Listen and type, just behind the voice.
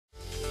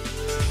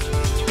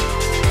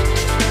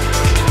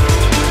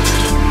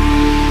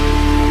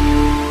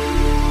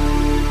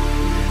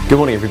Good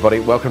morning everybody,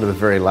 welcome to the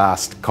very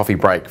last coffee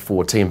break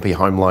for TMP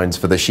Home Loans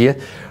for this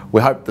year. We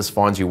hope this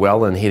finds you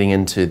well and heading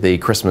into the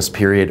Christmas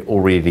period all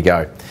ready to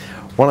go.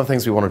 One of the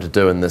things we wanted to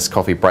do in this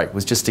coffee break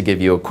was just to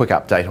give you a quick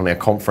update on our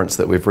conference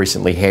that we've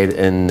recently had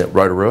in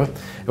Rotorua.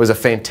 It was a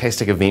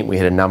fantastic event. We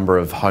had a number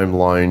of home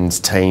loans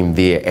team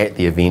there at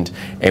the event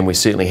and we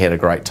certainly had a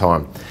great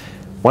time.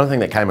 One thing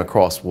that came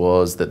across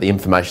was that the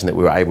information that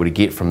we were able to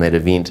get from that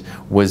event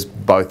was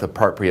both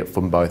appropriate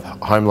from both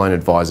home loan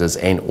advisors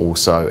and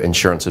also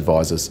insurance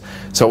advisors.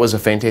 So it was a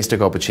fantastic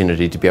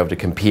opportunity to be able to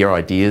compare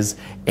ideas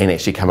and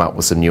actually come up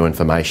with some new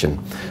information.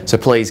 So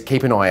please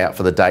keep an eye out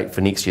for the date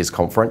for next year's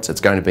conference.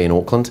 It's going to be in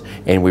Auckland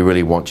and we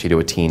really want you to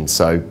attend,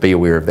 so be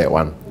aware of that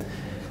one.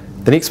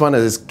 The next one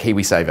is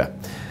KiwiSaver.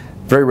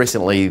 Very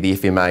recently, the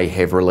FMA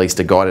have released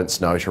a guidance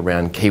note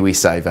around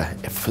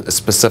KiwiSaver,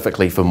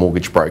 specifically for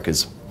mortgage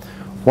brokers.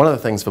 One of the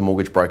things for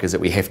mortgage brokers that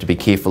we have to be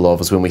careful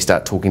of is when we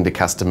start talking to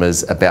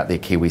customers about their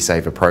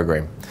KiwiSaver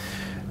program.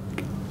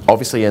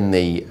 Obviously in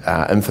the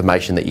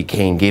information that you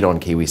can get on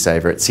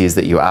KiwiSaver, it says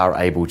that you are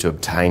able to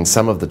obtain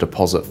some of the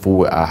deposit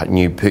for a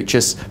new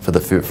purchase for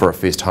a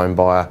first home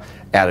buyer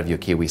out of your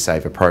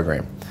KiwiSaver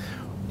program.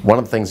 One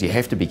of the things you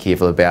have to be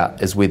careful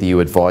about is whether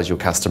you advise your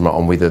customer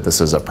on whether this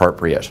is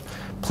appropriate.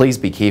 Please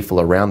be careful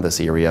around this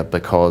area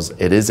because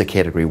it is a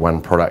Category 1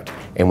 product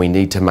and we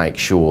need to make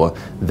sure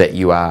that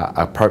you are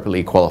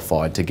appropriately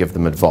qualified to give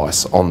them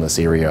advice on this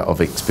area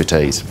of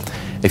expertise.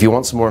 If you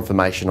want some more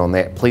information on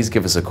that, please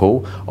give us a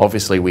call.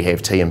 Obviously we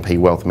have TMP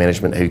Wealth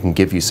Management who can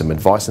give you some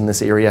advice in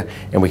this area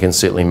and we can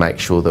certainly make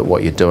sure that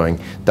what you're doing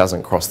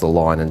doesn't cross the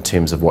line in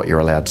terms of what you're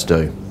allowed to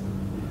do.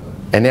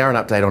 And now an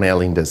update on our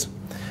lenders.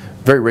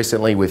 Very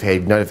recently we've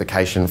had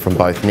notification from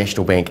both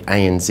National Bank,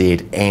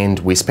 ANZ and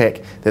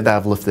Westpac that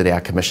they've lifted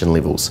our commission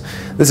levels.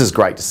 This is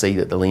great to see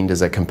that the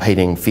lenders are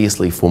competing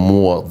fiercely for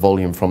more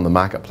volume from the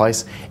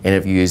marketplace and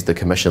have used the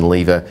commission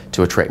lever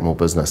to attract more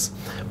business.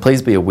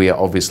 Please be aware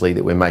obviously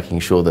that we're making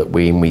sure that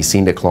when we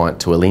send a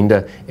client to a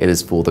lender it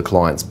is for the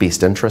client's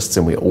best interests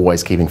and we're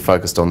always keeping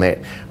focused on that,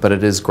 but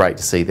it is great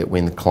to see that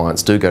when the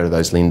clients do go to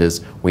those lenders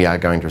we are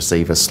going to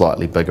receive a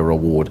slightly bigger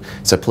reward.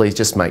 So please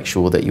just make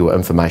sure that your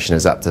information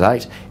is up to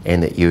date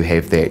and that you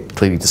have that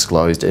clearly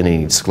disclosed in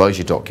any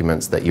disclosure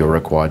documents that you're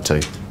required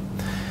to.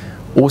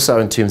 Also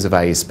in terms of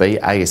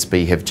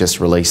ASB have just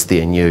released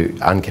their new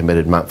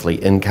uncommitted monthly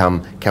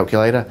income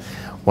calculator.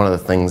 One of the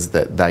things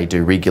that they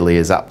do regularly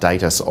is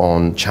update us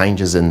on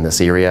changes in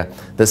this area.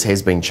 This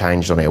has been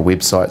changed on our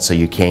website so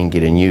you can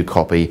get a new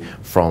copy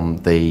from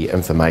the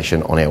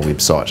information on our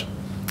website.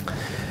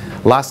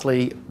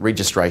 Lastly,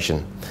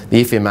 registration.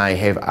 The FMA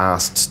have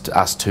asked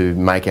us to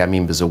make our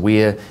members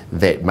aware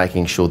that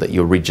making sure that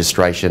your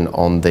registration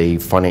on the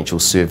financial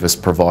service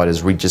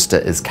providers register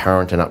is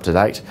current and up to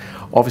date.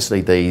 Obviously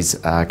these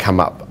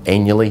come up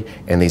annually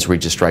and these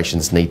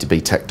registrations need to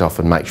be ticked off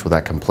and make sure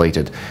they're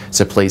completed.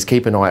 So please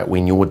keep an eye out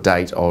when your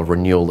date of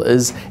renewal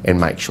is and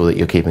make sure that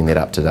you're keeping that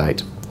up to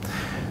date.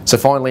 So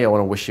finally, I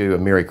want to wish you a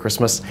Merry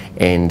Christmas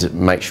and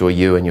make sure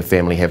you and your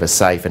family have a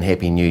safe and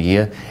happy New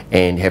Year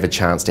and have a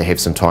chance to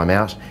have some time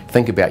out.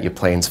 Think about your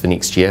plans for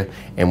next year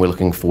and we're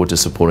looking forward to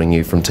supporting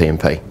you from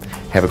TMP.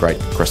 Have a great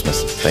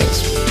Christmas.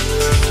 Thanks.